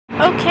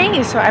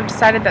Okay, so I've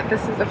decided that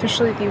this is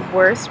officially the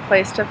worst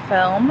place to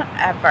film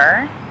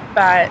ever,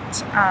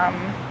 but,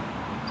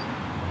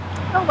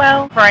 oh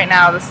well. For right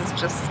now, this is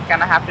just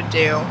gonna have to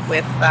do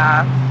with,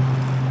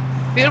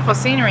 beautiful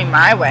scenery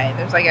my way.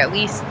 There's like at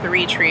least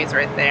 3 trees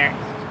right there,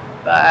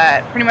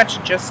 but pretty much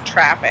just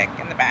traffic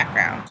in the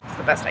background. It's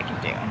the best I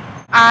can do.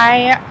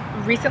 I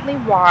recently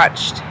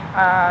watched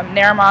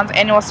Nariman's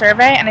annual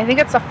survey, and I think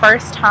it's the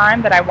first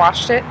time that I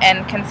watched it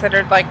and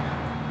considered like,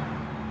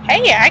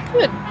 hey, I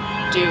could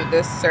do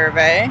this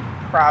survey,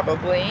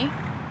 probably.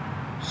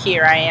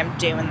 Here I am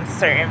doing the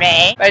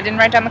survey. But I didn't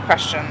write down the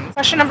questions.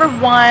 Question number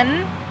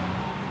 1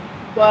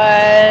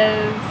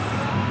 was,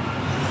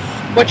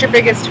 what's your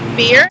biggest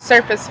fear?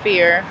 Surface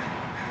fear.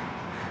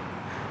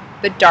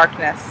 The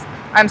darkness.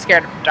 I'm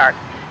scared of the dark.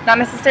 Not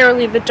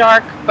necessarily the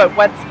dark, but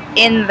what's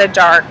in the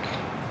dark.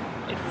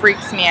 It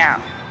freaks me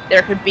out.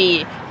 There could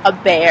be a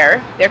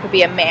bear. There could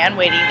be a man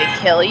waiting to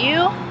kill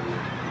you.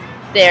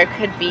 There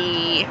could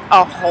be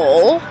a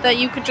hole that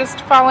you could just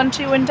fall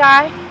into and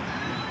die.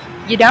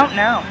 You don't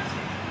know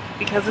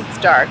because it's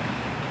dark.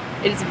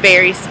 It is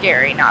very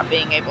scary not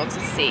being able to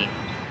see.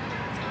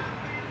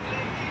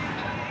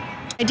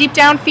 My deep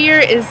down fear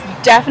is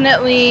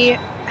definitely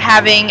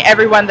having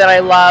everyone that I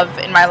love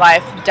in my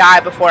life die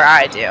before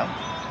I do.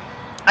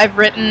 I've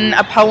written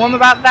a poem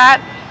about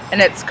that,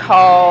 and it's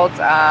called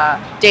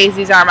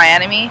Daisies Are My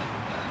Enemy.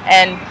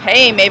 And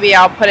hey, maybe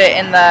I'll put it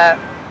in the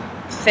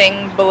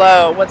thing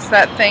below. What's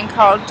that thing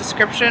called?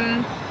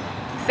 Description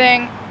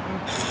thing?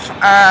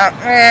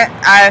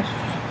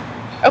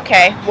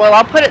 Okay, well,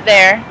 I'll put it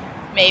there,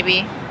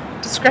 maybe.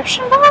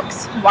 Description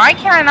box? Why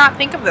can't I not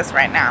think of this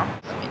right now?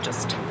 Let me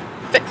just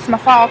fix my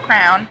fall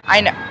crown.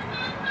 I know.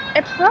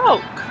 It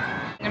broke.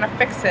 I'm gonna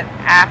fix it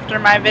after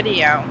my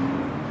video.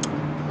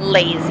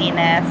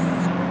 Laziness.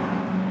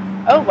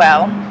 Oh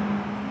well.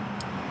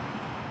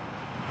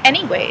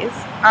 Anyways,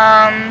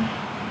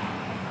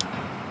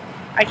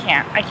 I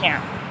can't.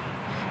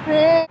 Do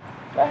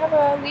I have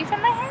a leaf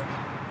in my hair?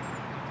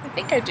 I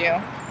think I do.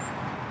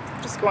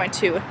 I'm just going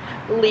to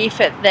leaf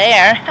it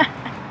there.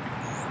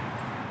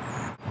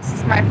 This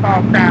is my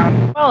fall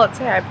crown. Well, let's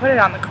say I put it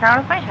on the crown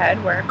of my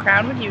head, where a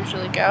crown would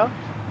usually go,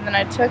 and then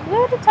I took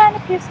little tiny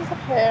pieces of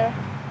hair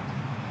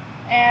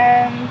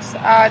and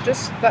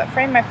just that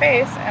framed my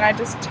face, and I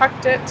just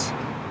tucked it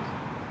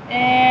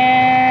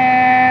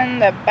in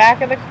the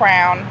back of the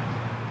crown.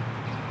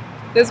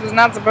 This was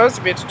not supposed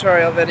to be a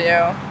tutorial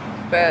video,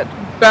 but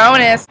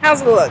bonus.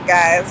 How's it look,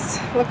 guys?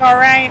 Look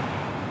alright?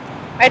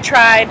 I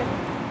tried.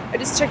 I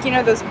just took, you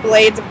know, those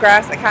blades of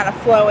grass that kind of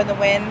flow in the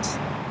wind.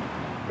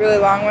 Really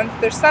long ones.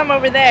 There's some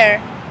over there,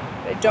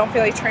 but I don't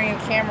feel like turning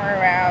the camera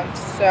around,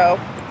 so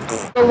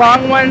the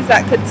long ones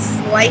that could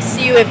slice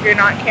you if you're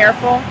not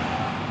careful.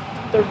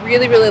 The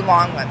really, really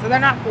long ones. And they're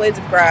not blades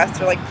of grass,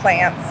 they're like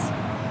plants.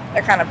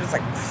 They're kind of just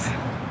like...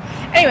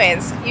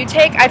 Anyways,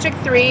 I took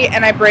 3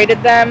 and I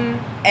braided them,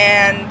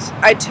 and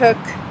I took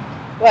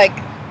like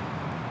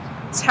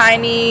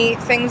tiny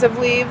things of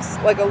leaves,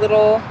 like a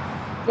little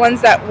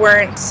ones that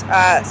weren't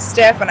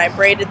stiff, and I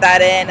braided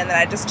that in, and then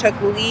I just took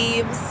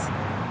leaves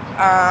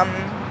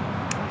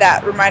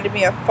that reminded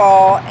me of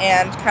fall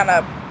and kind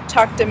of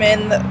tucked them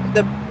in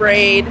the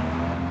braid,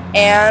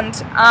 and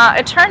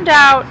it turned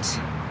out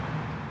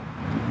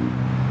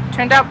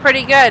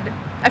pretty good.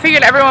 I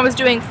figured everyone was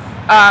doing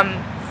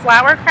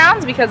flower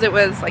crowns because it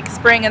was like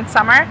spring and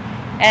summer,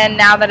 and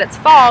now that it's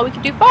fall, we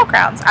could do fall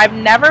crowns. I've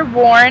never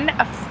worn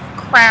a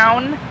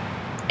crown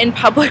in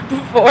public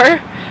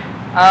before,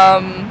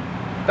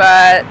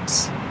 but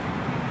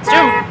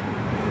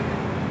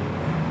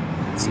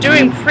it's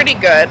doing pretty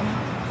good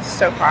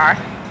so far.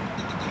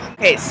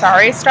 Okay,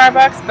 sorry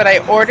Starbucks, but I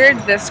ordered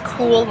this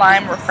cool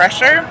lime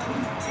refresher,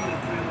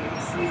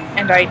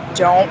 and I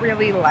don't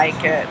really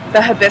like it.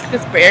 The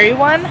hibiscus berry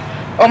one,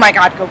 oh my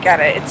god, go get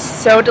it. It's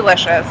so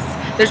delicious.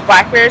 There's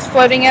blackberries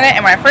floating in it,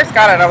 and when I first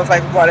got it, I was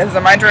like, what is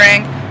in my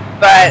drink?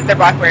 But they're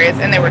blackberries,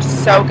 and they were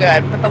so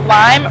good. But the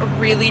lime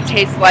really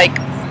tastes like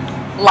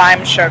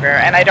lime sugar,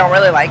 and I don't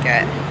really like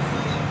it.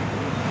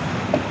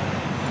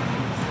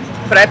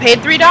 But I paid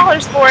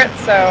 $3 for it,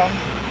 so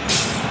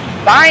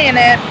buying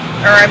it,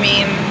 or I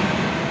mean,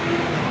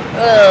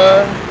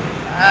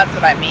 that's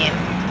what I mean.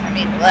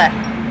 Bleh.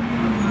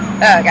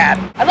 Oh god.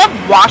 I love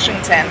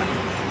Washington.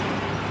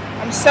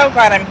 I'm so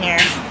glad I'm here.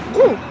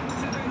 Ooh.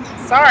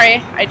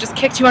 Sorry, I just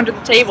kicked you under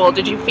the table.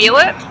 Did you feel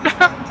it?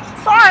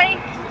 Sorry.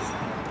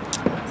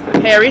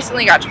 Hey, I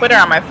recently got Twitter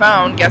on my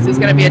phone. Guess who's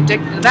gonna be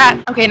addicted to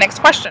that? Okay, next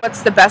question.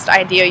 What's the best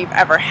idea you've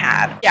ever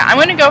had? Yeah, I'm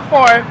gonna go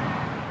for,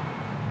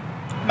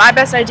 my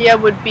best idea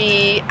would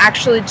be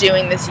actually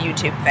doing this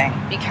YouTube thing,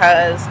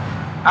 because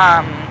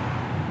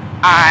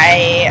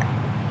I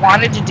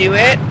wanted to do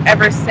it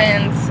ever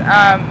since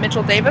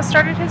Mitchell Davis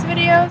started his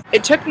videos.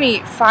 It took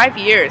me 5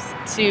 years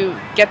to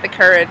get the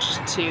courage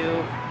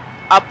to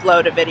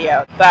upload a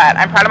video, but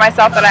I'm proud of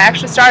myself that I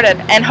actually started,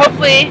 and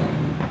hopefully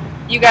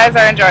you guys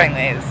are enjoying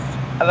these.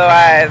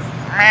 Otherwise,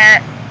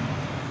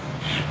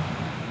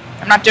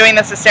 I'm not doing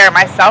this to stare at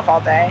myself all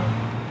day.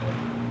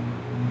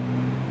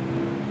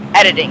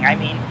 Editing, I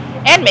mean.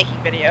 and making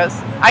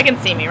videos. I can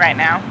see me right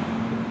now.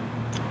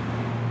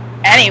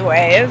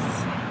 Anyways,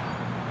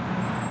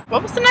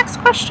 what was the next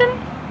question?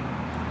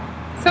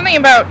 Something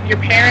about your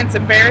parents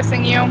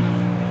embarrassing you.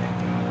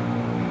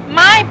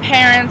 My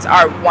parents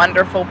are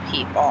wonderful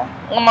people,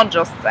 I'll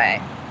just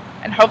say.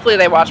 And hopefully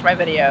they watch my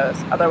videos.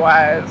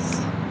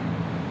 Otherwise,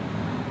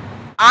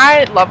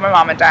 I love my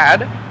mom and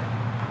dad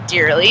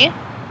dearly.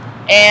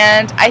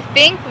 And I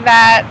think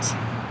that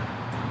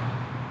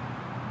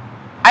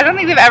I don't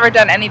think they've ever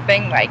done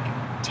anything like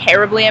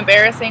terribly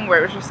embarrassing where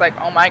it was just like,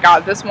 oh my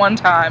god, this one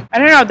time. I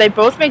don't know, they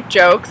both make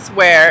jokes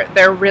where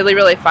they're really,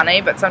 really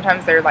funny, but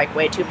sometimes they're like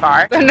way too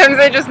far. Sometimes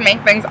they just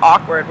make things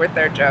awkward with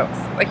their jokes.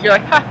 Like you're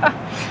like, haha,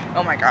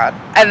 oh my god.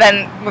 And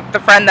then with the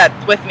friend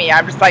that's with me,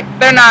 I'm just like,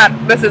 they're not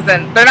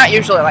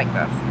usually like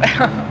this.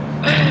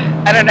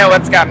 I don't know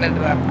what's gotten into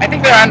them. I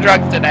think they're on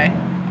drugs today,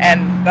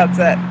 and that's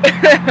it.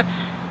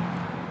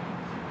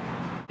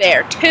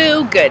 They're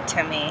too good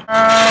to me.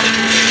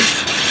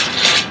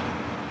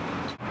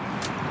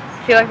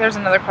 I feel like there's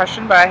another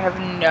question, but I have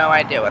no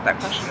idea what that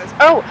question is.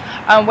 Oh,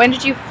 when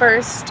did you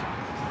first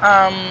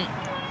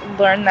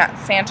learn that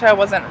Santa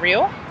wasn't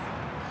real?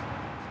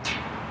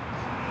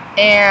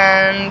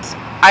 And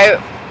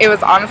it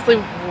was honestly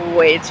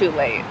way too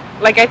late.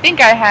 Like, I think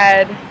I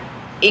had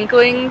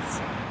inklings,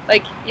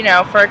 like, you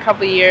know, for a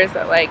couple of years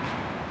that, like,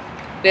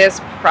 this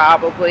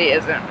probably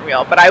isn't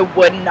real, but I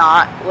would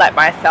not let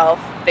myself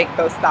think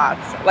those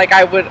thoughts. Like,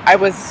 I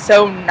was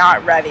so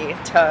not ready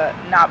to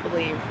not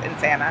believe in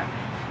Santa.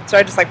 So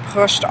I just like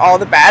pushed all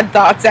the bad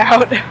thoughts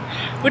out,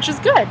 which is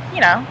good, you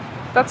know.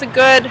 That's a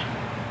good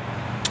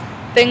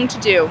thing to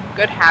do,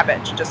 good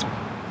habit to just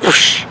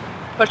push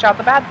out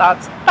the bad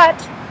thoughts. But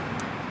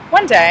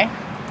one day,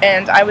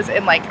 and I was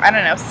in like, I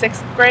don't know,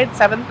 6th grade,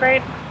 7th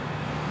grade.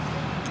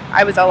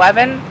 I was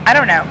 11, I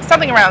don't know,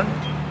 something around,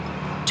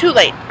 too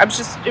late.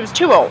 It was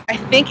too old. I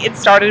think it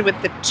started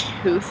with the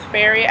tooth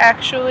fairy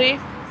actually,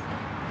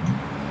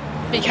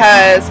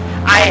 because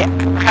I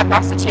had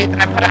lost a tooth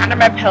and I put it under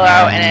my pillow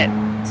and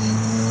it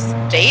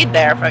stayed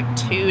there for like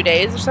 2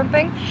 days or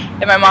something,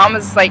 and my mom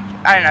was like,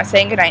 I don't know,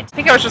 saying goodnight. I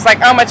think I was just like,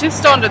 oh, my tooth's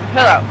still under the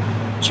pillow.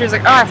 She was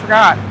like, oh, I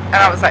forgot. And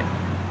I was like,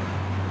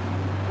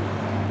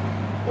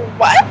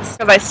 what?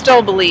 Because I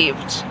still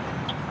believed.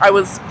 I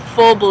was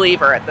full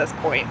believer at this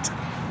point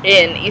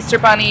in Easter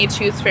Bunny,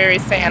 Tooth Fairy,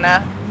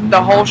 Santa,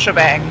 the whole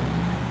shebang.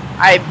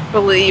 I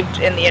believed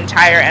in the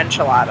entire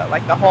enchilada,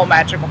 like the whole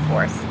magical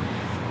force.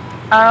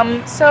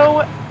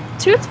 So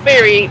Tooth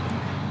Fairy,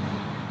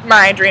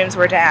 my dreams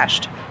were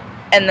dashed.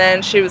 And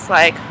then she was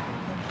like,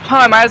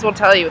 well, I might as well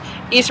tell you,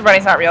 Easter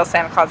Bunny's not real,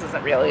 Santa Claus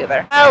isn't real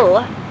either.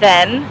 Oh,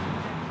 then,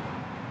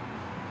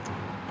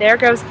 there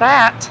goes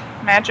that.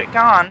 Magic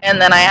gone.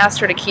 And then I asked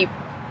her to keep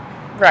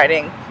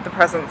writing the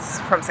presents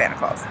from Santa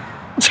Claus.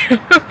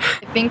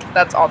 I think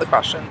that's all the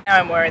questions. Now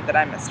I'm worried that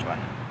I missed one.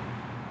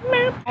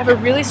 I have a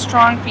really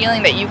strong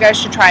feeling that you guys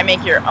should try and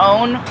make your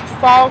own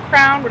fall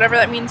crown, whatever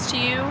that means to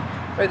you.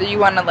 Whether you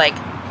want to, like,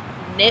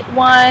 knit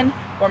one,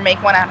 or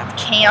make one out of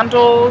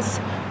candles,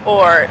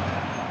 or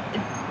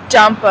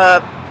dump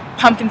a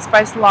pumpkin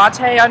spice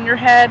latte on your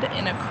head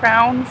in a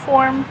crown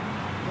form,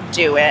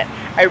 do it.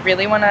 I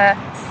really want to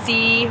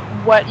see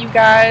what you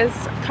guys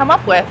come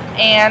up with,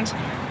 and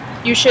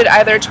you should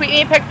either tweet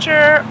me a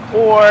picture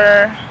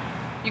or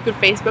you could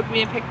Facebook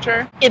me a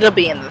picture. It'll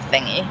be in the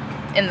thingy,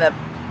 in the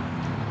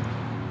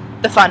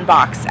fun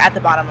box at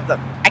the bottom of the,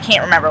 I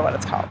can't remember what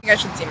it's called. I think I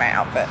should see my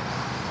outfit.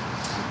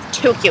 It's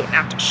too cute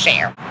not to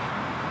share.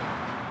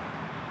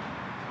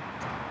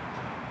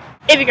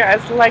 If you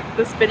guys liked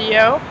this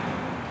video,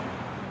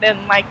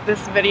 then like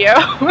this video.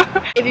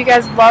 If you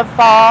guys love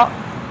fall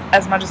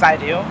as much as I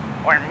do,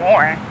 or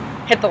more,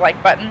 hit the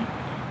like button.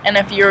 And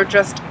if you're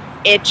just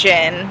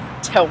itching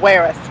to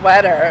wear a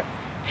sweater,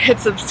 hit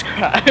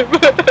subscribe.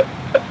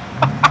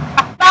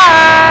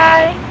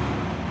 Bye!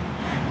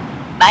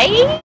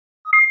 Bye!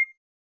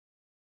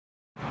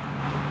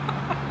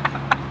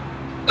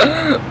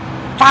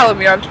 Follow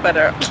me on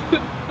Twitter.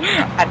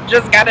 I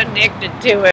just got addicted to it.